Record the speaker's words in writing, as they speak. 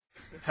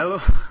Hello.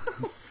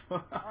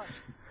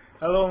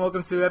 Hello and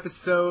welcome to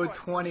episode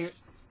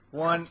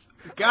 21.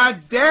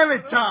 God damn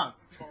it, Tom!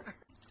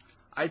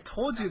 I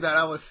told you that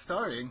I was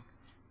starting.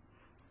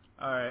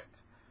 Alright.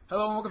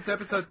 Hello and welcome to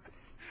episode...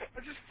 I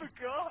just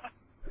forgot.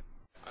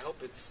 I hope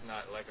it's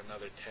not like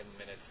another 10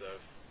 minutes of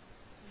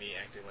me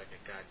acting like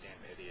a goddamn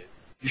idiot.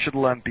 You should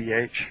learn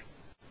BH.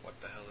 What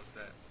the hell is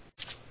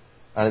that?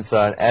 And it's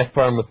an F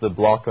perm with the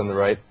block on the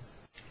right.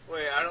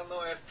 Wait, I don't know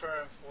F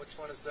perm. Which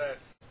one is that?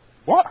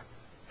 What?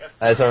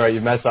 That's alright,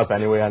 you messed up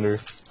anyway, Andrew.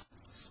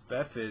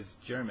 Spef is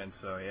German,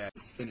 so yeah.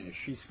 He's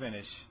Finnish. He's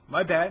Finnish.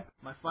 My bad.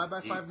 My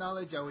 5x5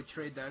 knowledge, I would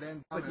trade that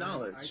in. What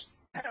knowledge?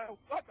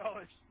 What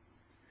knowledge?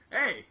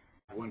 Hey!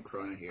 1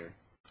 krona here.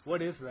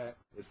 What is that?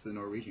 It's the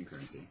Norwegian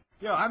currency.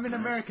 Yo, I'm an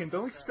American.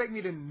 Don't expect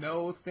me to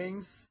know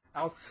things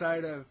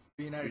outside of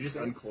the United You're just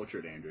States.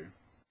 uncultured, Andrew.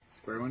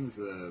 Square One is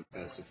the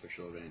best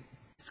official event.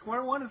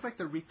 Square One is like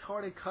the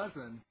retarded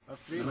cousin of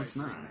 3x3, No, it's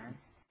not. man.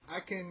 I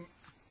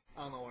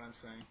don't know what I'm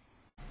saying.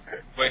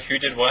 Wait, who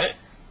did what?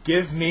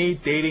 Give me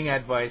dating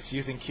advice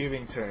using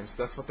cubing terms.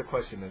 That's what the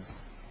question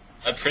is.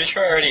 I'm pretty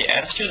sure I already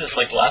answered this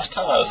like last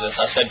time I was this.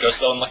 I said go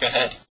slow and look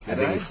ahead. I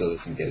think he still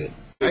doesn't get it.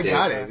 I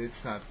got it.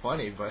 It's not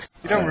funny, but...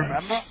 You don't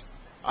remember?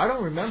 I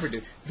don't remember,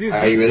 dude. Dude,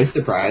 Are you really the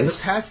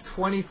surprised? past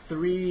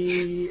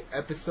 23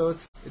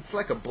 episodes, it's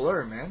like a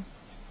blur, man.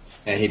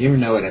 Yeah, he didn't even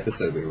know what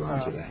episode we were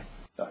on today.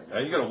 Now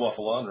you got to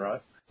waffle on,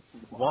 right?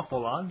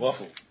 Waffle on?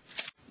 Waffle.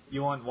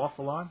 You want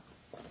waffle on?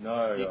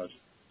 No,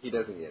 He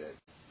doesn't get it.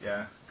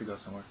 Yeah, to go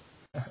somewhere.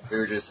 We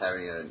were just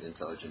having an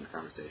intelligent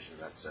conversation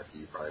about stuff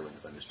you probably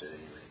wouldn't have understood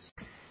anyways.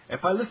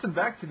 If I listen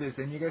back to this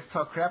and you guys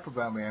talk crap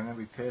about me, I'm gonna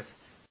be pissed.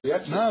 we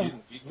actually No.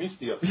 didn't. You missed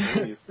the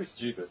opportunity. It's pretty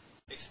stupid.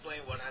 Explain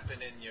what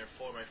happened in your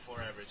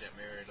 4x4 average at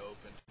Marriott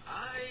Open.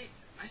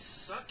 I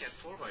suck at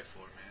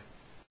 4x4, man.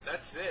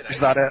 That's it. Is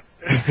that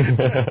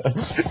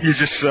it? You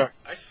just suck.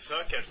 I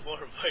suck at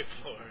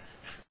 4x4.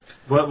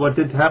 What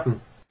did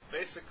happen?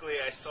 Basically,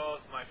 I saw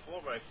my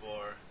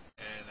 4x4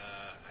 and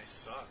I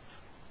sucked.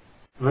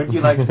 Weren't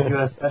you like a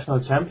US national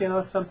champion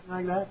or something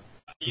like that?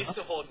 I used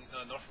to hold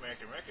a North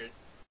American record.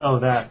 Oh,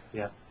 that,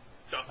 yeah.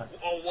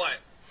 Oh, what?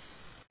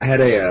 I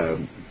had a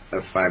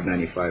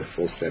 595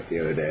 full step the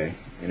other day,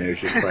 and it was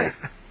just like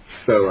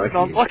so lucky.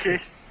 Not lucky.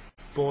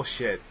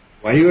 Bullshit.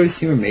 Why do you always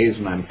seem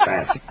amazed when I'm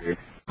fast here?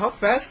 How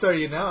fast are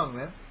you now,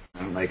 man?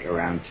 I'm like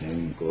around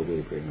 10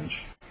 globally, pretty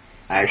much.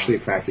 I actually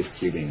practice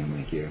cubing,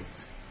 unlike you.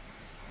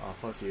 Oh,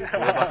 fuck you. We're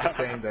about the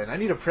same then. I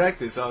need to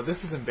practice. Oh,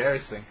 this is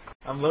embarrassing.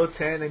 I'm low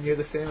 10 and you're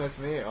the same as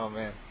me? Oh,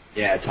 man.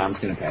 Yeah, Tom's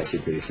gonna pass you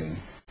pretty soon.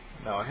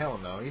 No, hell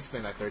no. He's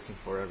been at 13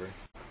 forever.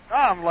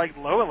 I'm like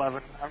low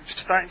 11. I'm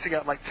starting to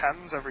get like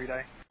 10s every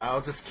day.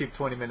 I'll just keep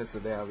 20 minutes a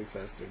day. I'll be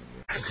faster than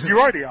you. You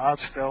already are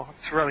still.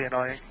 It's really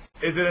annoying.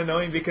 Is it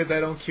annoying because I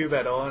don't cube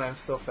at all and I'm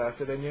still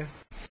faster than you?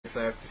 Guess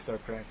I have to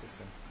start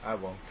practicing. I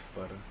won't,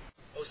 but...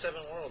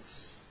 07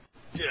 Worlds.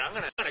 Dude, I'm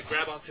gonna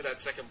grab onto that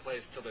second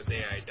place till the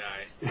day I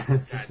die.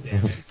 God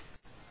damn it.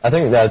 I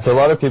think that to a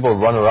lot of people,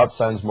 runner-up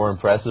sounds more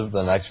impressive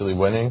than actually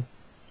winning.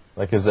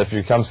 Like, cause if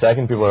you come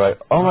second, people are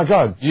like, oh my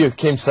god, you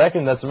came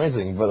second, that's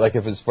amazing. But like,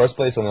 if it's first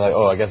place, then they're like,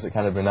 oh, I guess it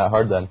can't have been that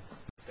hard then.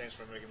 Thanks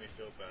for making me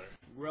feel better.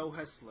 Ro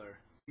Hessler.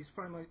 He's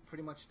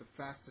pretty much the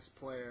fastest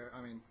player,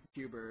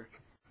 cuber.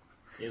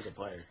 He is a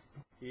player.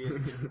 He is.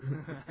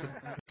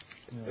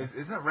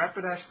 Isn't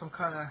Rapidash some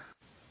kind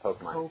of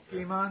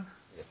Pokemon?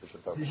 Yes, it's a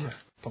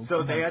Pokemon.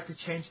 So they had to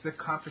change the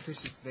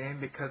competition's name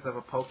because of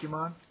a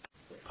Pokemon?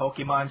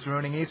 Pokemon's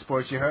ruining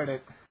esports, you heard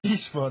it.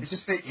 Esports. Did you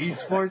say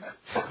esports?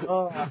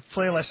 Oh,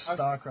 play less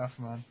StarCraft,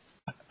 man.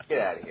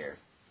 Get out of here.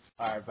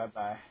 Alright,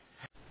 bye-bye.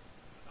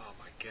 Oh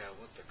my god,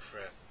 what the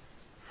crap.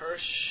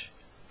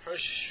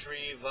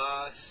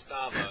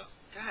 Shrivastava.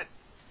 God.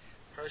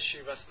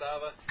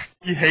 Shrivastava.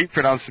 You hate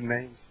pronouncing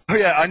names. Oh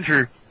yeah,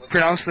 Andrew.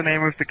 Pronounce the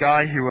name of the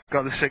guy who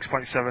got the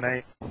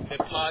 6.78.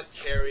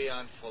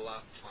 Hipodcaryon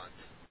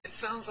folapont. It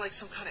sounds like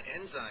some kind of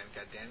enzyme,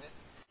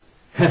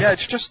 goddammit. Yeah,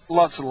 it's just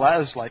lots of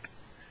letters like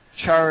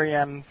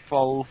Charian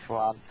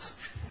Folflant.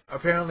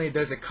 Apparently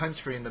there's a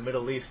country in the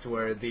Middle East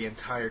where the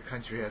entire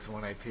country has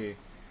one IP.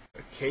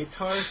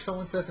 Qatar,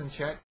 someone says in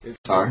chat, is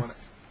Tar. one...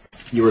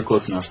 You were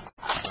close enough.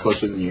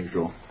 Closer than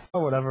usual. Oh,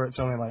 whatever, it's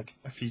only like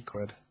a few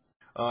quid.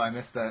 Oh, I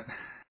missed that.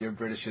 Your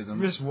Britishism.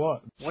 Miss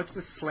what? What's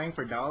the slang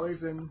for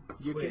dollars in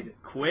UK?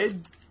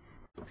 Quid?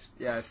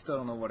 Yeah, I still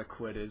don't know what a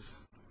quid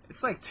is.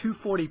 It's like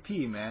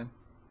 240p, man.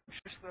 It's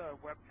just the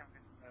webcam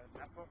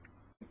netbook.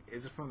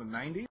 Is it from the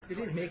 90s? They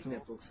didn't make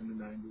netbooks in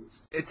the 90s.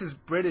 It's his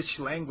British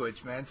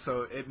language, man,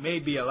 so it may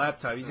be a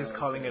laptop. He's just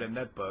calling it a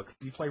netbook.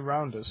 You play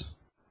rounders.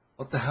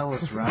 What the hell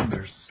is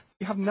rounders?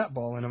 You have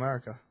netball in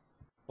America.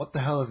 What the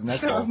hell is You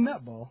have netball?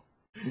 netball.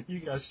 You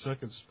guys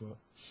suck at sport.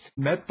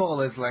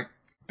 Netball is like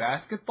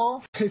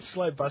basketball? It's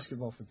like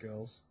basketball for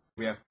girls.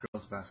 We have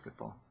girls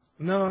basketball.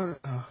 No,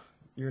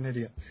 you're an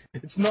idiot.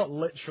 It's not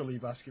literally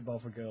basketball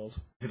for girls.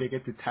 Do they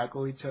get to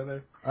tackle each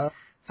other? Sounds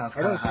I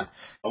kind don't of hot.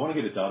 I want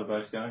to get a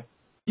database going.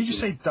 You just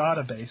say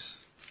database.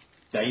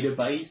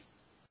 Database?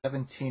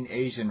 17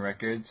 Asian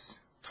records,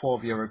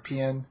 12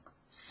 European,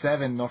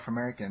 7 North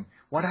American.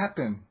 What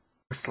happened?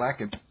 We're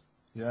slacking.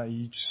 Yeah,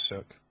 you just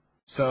suck.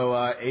 So,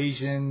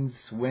 Asians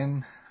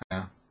win.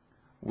 Yeah.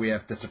 We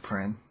have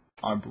discipline.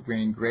 Are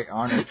bringing great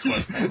honor to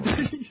our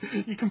family.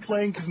 You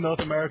complain because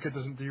North America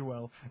doesn't do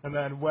well, and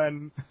then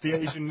when the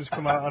Asians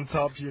come out on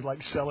top, you're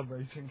like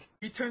celebrating.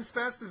 He turns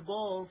fast as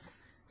balls,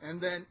 and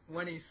then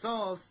when he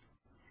solves,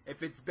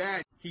 if it's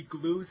bad, he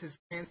glues his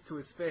hands to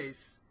his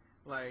face,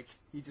 like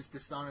he just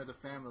dishonored the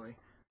family.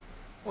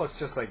 Well, it's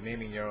just like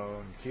naming your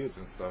own cubes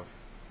and stuff,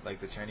 like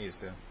the Chinese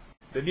do.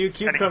 The new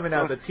cube coming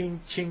out, the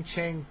Ting Ching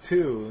Chang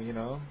 2, you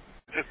know?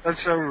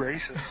 That's so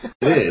racist.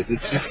 It is.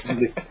 It's just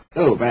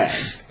so bad.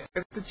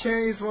 If the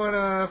Chinese want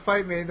to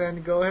fight me,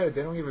 then go ahead.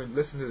 They don't even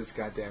listen to this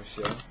goddamn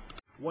show.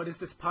 What is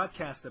this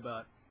podcast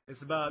about?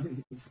 It's about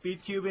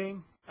speed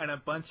cubing and a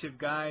bunch of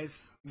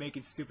guys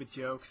making stupid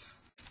jokes.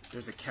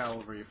 There's a cow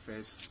over your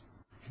face.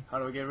 How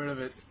do we get rid of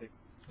it?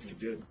 It's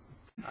good.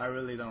 I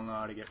really don't know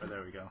how to get rid of it.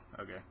 There we go.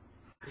 Okay.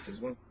 This is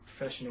one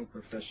professional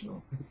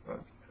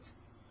podcast.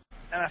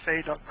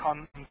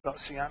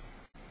 NFA.com.cn.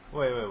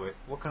 Wait.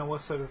 What kind of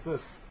website is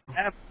this?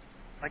 M,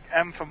 like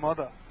M for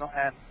mother, not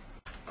N.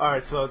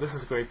 Alright, so this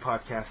is great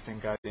podcasting,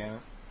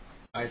 goddammit.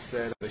 I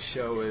said the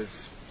show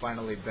is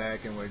finally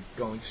back and we're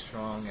going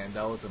strong, and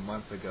that was a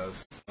month ago.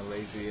 So I'm a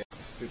lazy,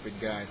 stupid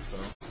guy, so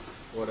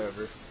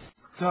whatever.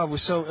 God, we're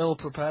so ill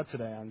prepared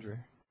today, Andrew.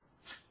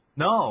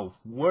 No,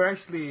 we're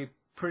actually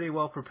pretty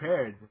well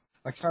prepared.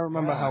 I can't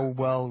remember how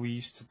well we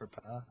used to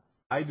prepare.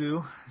 I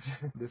do.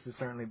 This is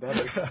certainly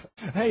better.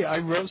 Hey, I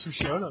wrote some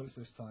show notes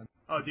this time.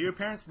 Oh, do your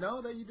parents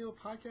know that you do a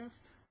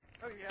podcast?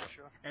 Oh yeah,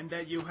 sure. And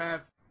that you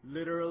have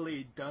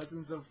literally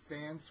dozens of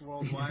fans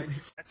worldwide?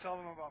 I tell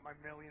them about my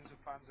millions of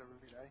fans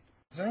every day.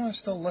 Is anyone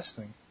still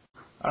listening?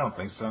 I don't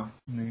think so.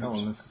 Noobs. No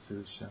one listens to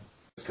this show.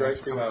 It's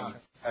great to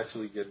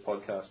actually get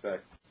podcasts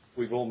back.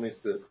 We've all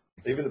missed it.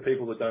 Even the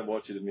people that don't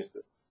watch it have missed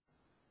it.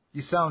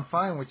 You sound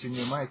fine with your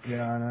new mic.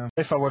 Yeah, I know.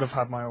 If I would have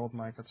had my old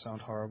mic, it'd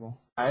sound horrible.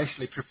 I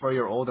actually prefer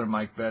your older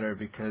mic better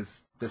because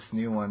this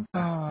new one,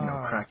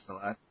 cracks a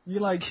lot.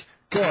 You like,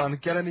 go on,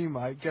 get a new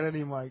mic, and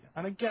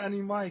I get a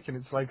new mic, and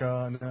it's like,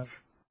 oh no.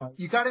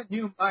 You got a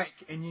new mic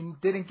and you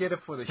didn't get it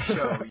for the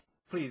show.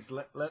 Please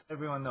let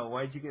everyone know,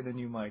 why'd you get a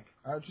new mic?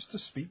 Just to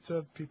speak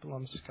to people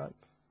on Skype.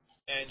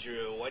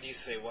 Andrew, why do you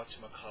say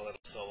whatchamacallit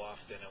so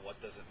often, and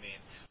what does it mean?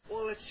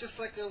 Well, it's just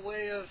like a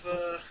way of,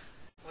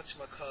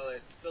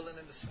 filling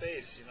in the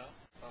space, you know?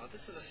 Oh,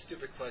 this is a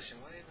stupid question.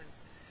 Why even...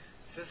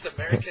 Since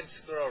Americans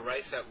throw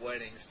rice at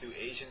weddings, do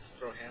Asians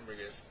throw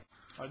hamburgers?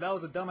 Oh, that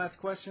was a dumbass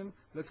question.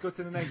 Let's go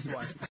to the next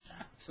one.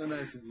 So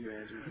nice of you,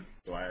 Andrew.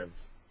 Do I have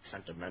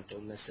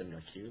sentimentalness in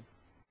a cube?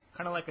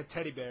 Kind of like a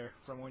teddy bear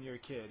from when you were a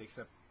kid,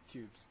 except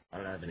cubes. I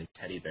don't have any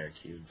teddy bear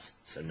cubes,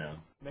 so no.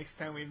 Next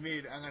time we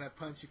meet, I'm going to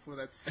punch you for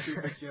that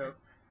stupid joke.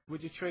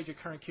 Would you trade your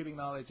current cubing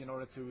knowledge in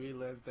order to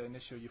relive the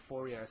initial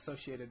euphoria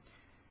associated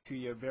to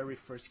your very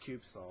first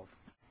cube solve?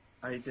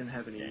 I didn't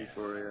have any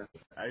euphoria.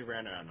 I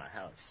ran around my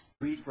house.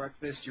 We eat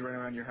breakfast, you run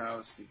around your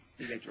house,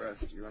 you get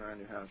dressed, you run around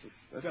your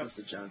house. That's just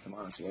a Jonathan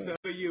Moss way. So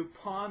you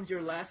palmed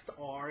your last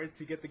R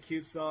to get the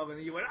cube solved, and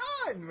then you went,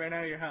 and ran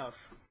out of your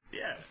house.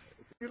 Yeah.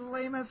 You're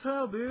lame as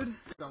hell, dude.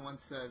 Someone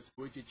says,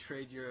 would you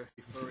trade your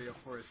euphoria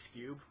for a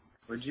cube?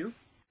 Would you?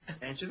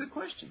 Answer the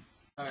question.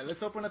 Alright,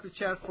 let's open up the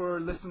chat for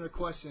listener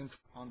questions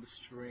on the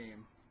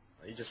stream.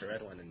 You just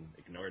read one and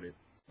ignored it.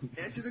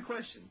 Answer the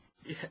question.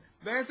 Yeah.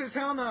 The answer is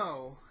hell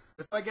no.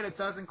 If I get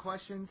 12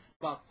 questions,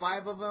 about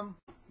 5 of them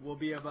will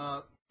be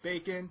about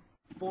bacon,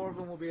 4 of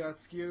them will be about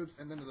cubes,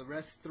 and then the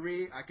rest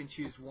 3, I can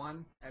choose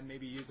one and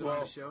maybe use it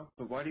on the show.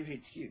 But why do you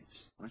hate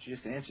cubes? Why don't you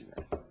just answer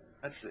that?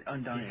 That's the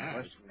undying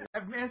question.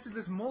 I've answered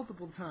this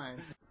multiple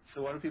times.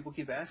 So why do people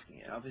keep asking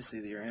it?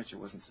 Obviously, your answer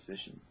wasn't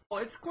sufficient. Well,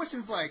 it's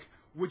questions like,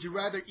 would you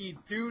rather eat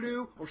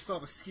doo-doo or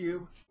solve a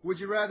skewb? Would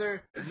you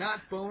rather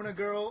not bone a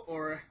girl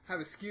or have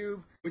a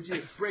skewb? Would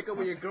you break up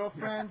with your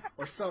girlfriend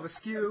or solve a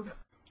skewb?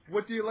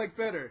 What do you like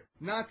better,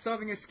 not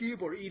solving a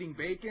skewb or eating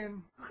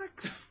bacon?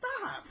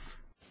 Stop!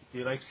 Do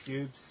you like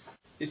skewbs?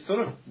 It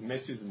sort of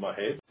messes with my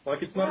head.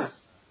 Like, it's not as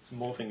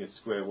small thing as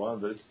square one,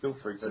 but it still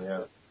freaks me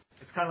out.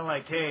 It's kind of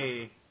like,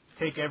 hey,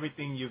 take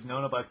everything you've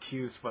known about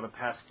cubes for the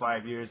past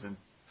 5 years and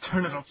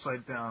turn it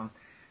upside down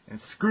and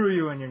screw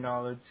you and your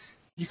knowledge.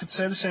 You could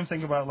say the same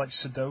thing about, like,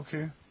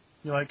 Sudoku.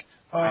 You're like,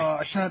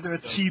 I can't do a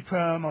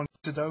T-perm on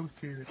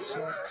Sudoku. It's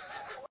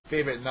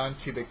Favorite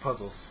non-cubic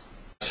puzzles?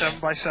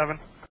 7x7.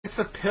 It's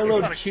a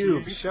pillowed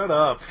cube. Shut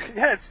up.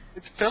 Yeah,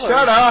 it's pillowed.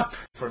 Shut up!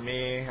 For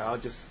me, I'll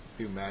just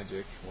do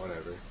magic.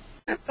 Whatever.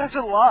 That's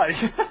a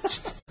lie.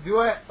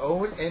 Do I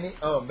own any?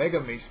 Oh, Mega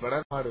Mix, but I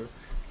don't know how to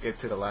get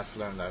to the last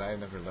learn that I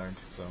never learned,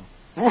 so.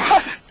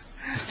 What?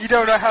 You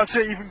don't know how to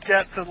even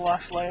get to the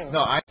last layer?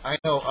 No, I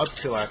know up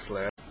to last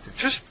layer.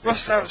 Just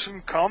bust out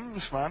some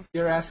comms, man.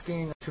 You're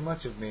asking too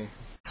much of me.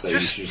 So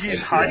just you use should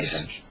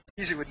heists.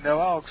 Use it with no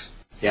algs.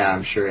 Yeah,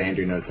 I'm sure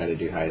Andrew knows how to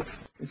do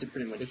heists. It's a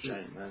pretty much a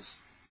giant mess.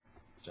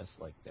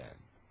 Just like that.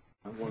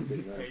 I'm one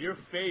big mess. Yeah, your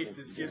face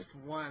is just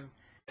one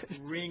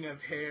ring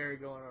of hair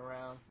going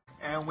around.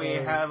 And we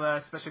have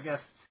a special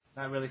guest.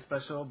 Not really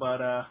special,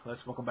 but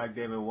let's welcome back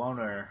David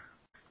Warner.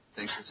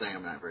 Thanks for saying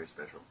I'm not very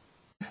special.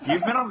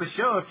 You've been on the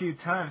show a few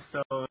times,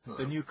 so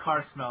the new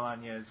car smell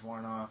on you is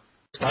worn off.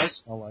 I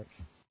smell like.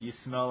 You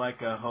smell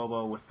like a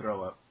hobo with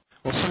throw up.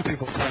 Well, some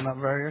people find that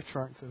very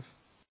attractive.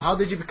 How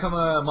did you become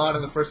a mod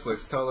in the first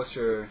place? Tell us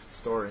your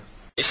story.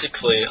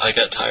 Basically, I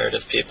got tired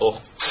of people,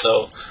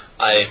 so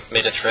I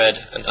made a thread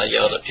and I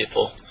yelled at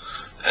people,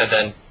 and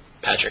then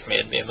Patrick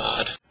made me a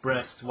mod.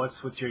 Breast,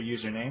 what's with your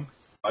username?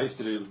 I used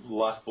to do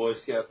last Boy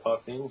Scout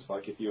type things,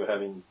 like if you were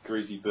having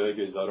greasy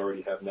burgers, I'd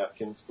already have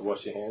napkins to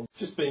wash your hands.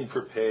 Just being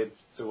prepared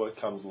to what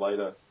comes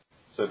later.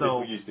 So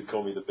people used to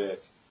call me the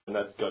best, and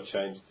that got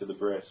changed to the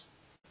breast.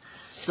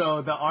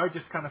 So the R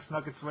just kind of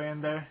snuck its way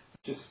in there?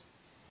 Just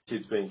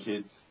kids being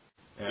kids.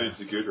 Yeah. Dudes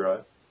are good,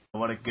 right?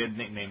 What a good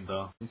nickname,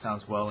 though. It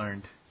sounds well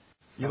earned.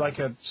 You like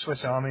a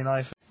Swiss Army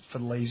knife for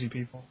lazy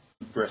people?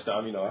 Breast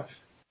army knife.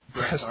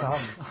 Breast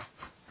army.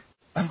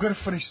 I've got a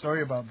funny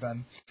story about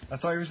Ben. I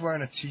thought he was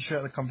wearing a t-shirt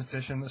at the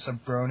competition that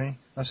said Brony.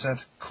 I said,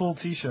 cool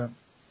t-shirt.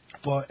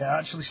 But it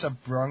actually said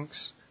Bronx.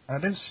 And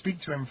I didn't speak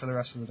to him for the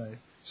rest of the day.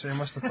 So he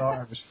must have thought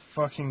I was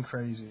fucking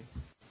crazy.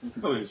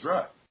 Oh, he was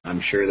right.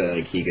 I'm sure that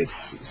like he gets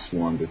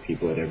swarmed with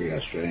people at every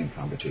Australian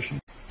competition.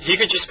 He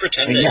could just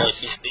pretend that like,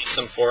 he speaks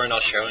some foreign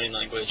Australian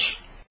language.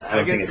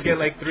 I guess to get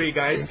like 3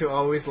 guys to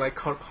always like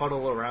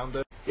huddle around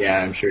it.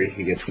 Yeah, I'm sure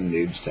he gets some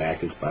noobs to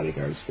act as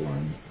bodyguards for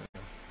him.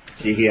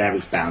 He have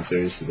his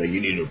bouncers. He's like,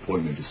 you need an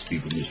appointment to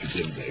speak with Mr.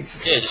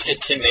 Timberlake. Yeah, just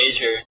get Tim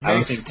Major. I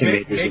don't think Tim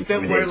Major's Make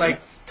them wear like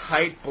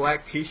tight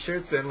black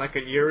t-shirts and like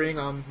an earring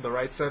on the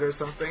right side or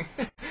something.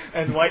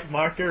 And white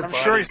marker. I'm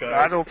sure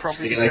that'll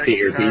probably get like the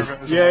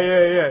earpiece.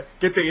 Yeah.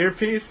 Get the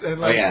earpiece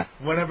and like yeah.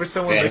 whenever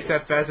someone looks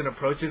at Faz and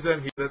approaches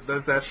him, he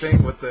does that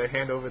thing with the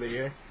hand over the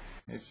ear.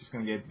 It's just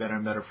gonna get better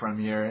and better from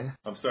here in.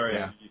 I'm sorry,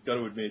 you've got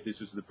to admit this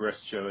was the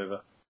breast show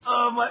ever.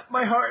 Oh,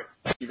 my heart.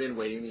 You've been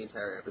waiting the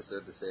entire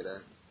episode to say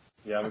that.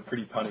 Yeah, I'm a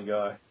pretty punny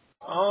guy.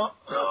 Oh,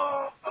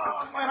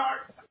 my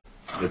heart.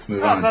 Let's move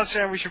No, on. I'm not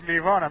saying we should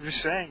move on. I'm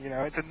just saying,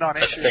 it's a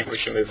non-issue. I think we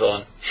should move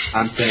on.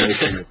 I'm saying we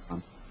should move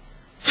on.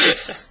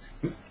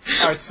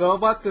 Alright, so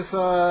about this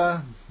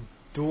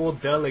dual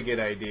delegate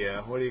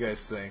idea, what do you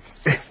guys think?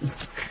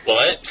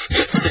 What?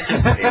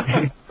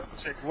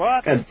 Say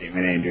what? God damn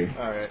it, Andrew.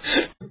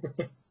 Alright.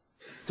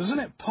 Doesn't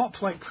it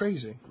pop like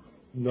crazy?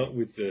 Not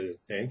with the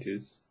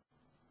anchors.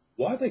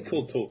 Why are they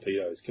called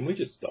torpedoes? Can we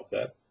just stop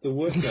that? The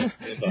worst name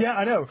ever. Yeah,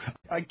 I know.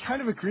 I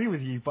kind of agree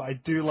with you, but I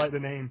do like the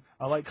name.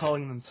 I like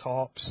calling them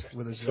tops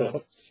with a Z.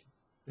 Tops.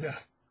 Yeah.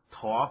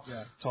 Tops?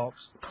 Yeah,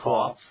 tops.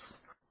 Tops.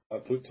 I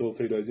put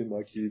torpedoes in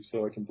my cube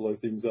so I can blow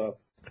things up.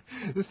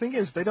 The thing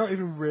is, they don't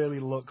even really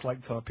look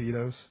like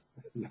torpedoes.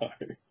 No.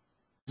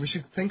 We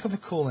should think of a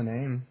cooler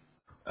name.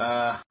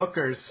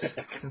 Hookers,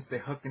 since they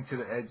hook into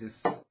the edges.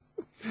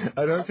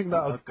 I don't think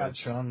that'll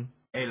catch on.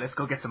 Hey, let's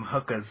go get some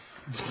hookers.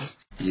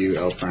 You,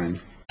 L Prime.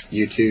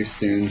 You too,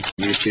 soon.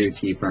 You too,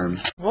 T Perm.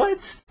 What?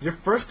 Your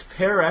first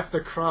pair after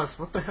cross,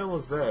 what the hell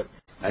was that?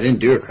 I didn't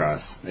do a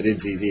cross. I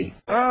did ZZ.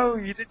 Oh,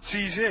 you did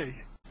CZ.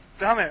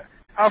 Damn it.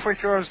 Halfway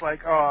through I was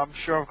like, oh, I'm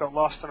sure I've got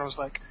lost, and I was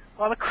like,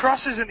 well, the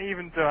cross isn't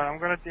even done. I'm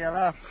going to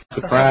DNF.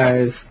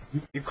 Surprise.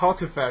 You call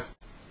too fast.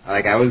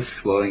 Like, I was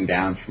slowing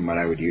down from what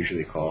I would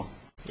usually call.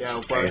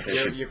 Yeah, but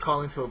you're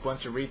calling to a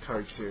bunch of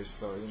retards here,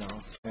 so,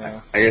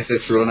 Yeah. I guess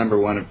that's rule number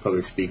 1 of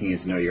public speaking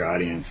is know your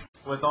audience.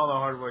 With all the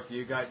hard work,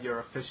 you got your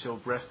official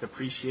breast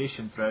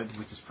appreciation thread,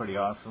 which is pretty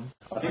awesome.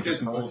 I think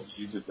there's more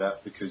views of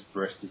that because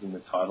breast is in the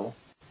title.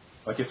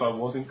 Like, if I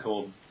wasn't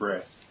called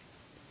breast,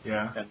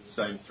 yeah, and the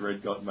same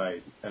thread got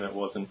made, and it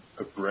wasn't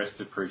a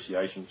breast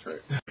appreciation thread,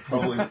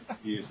 probably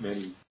wouldn't be as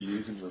many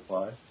views and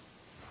replies.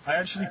 I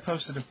actually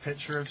posted a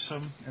picture of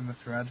some in the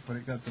thread, but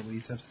it got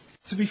deleted.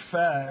 To be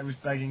fair, it was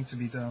begging to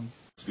be done.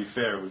 To be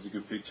fair, it was a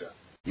good picture.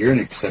 You're an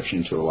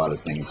exception to a lot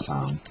of things,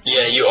 Tom.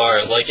 Yeah, you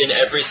are. Like, in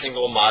every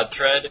single mod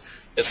thread,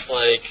 it's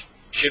like,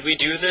 should we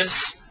do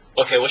this?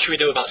 Okay, what should we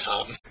do about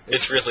Tom?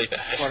 It's really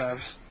bad.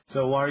 Whatever.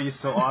 So why are you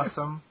so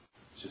awesome?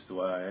 It's just the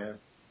way I am.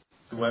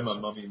 The way my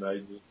mummy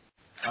made me.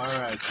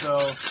 Alright,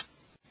 so...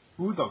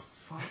 Who the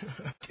fuck?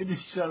 Can you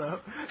shut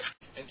up?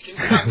 And can you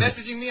stop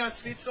messaging me on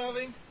speed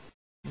solving?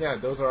 Yeah,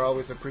 those are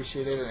always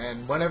appreciated,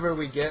 and whenever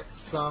we get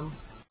some...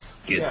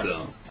 Get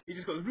some. He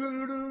just goes...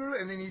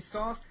 And then he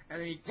solves,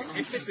 and then he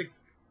hits a...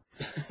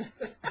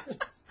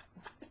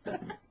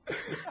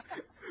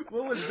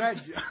 What was that,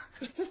 Joe?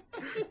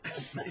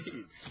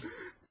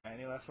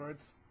 Any last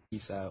words?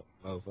 Peace out,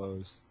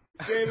 mofos.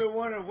 David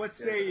Warner, what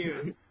say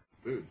you?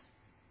 Boobs.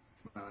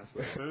 That's my last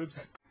word.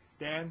 Boobs.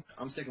 Dan?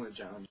 I'm sticking with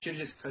John. You should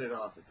just cut it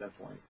off at that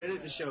point.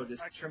 Edit the show,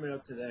 just trim it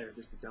up to there,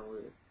 just be done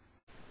with it.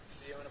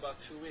 See you in about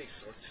 2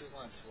 weeks or 2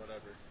 months,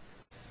 whatever.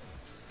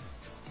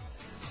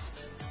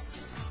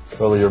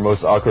 Probably your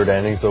most awkward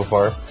ending so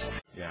far.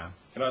 Yeah.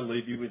 Can I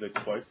leave you with a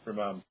quote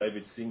from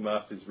David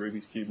Singmaster's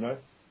Rubik's Cube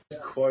Notes? His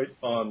quote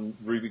on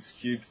Rubik's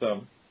Cube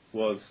Thumb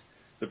was,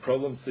 "The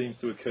problem seems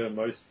to occur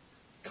most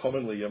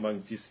commonly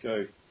among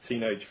disco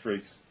teenage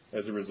freaks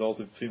as a result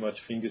of too much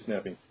finger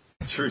snapping."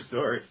 True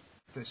story.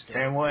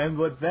 And we'll end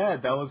with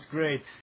that. That was great.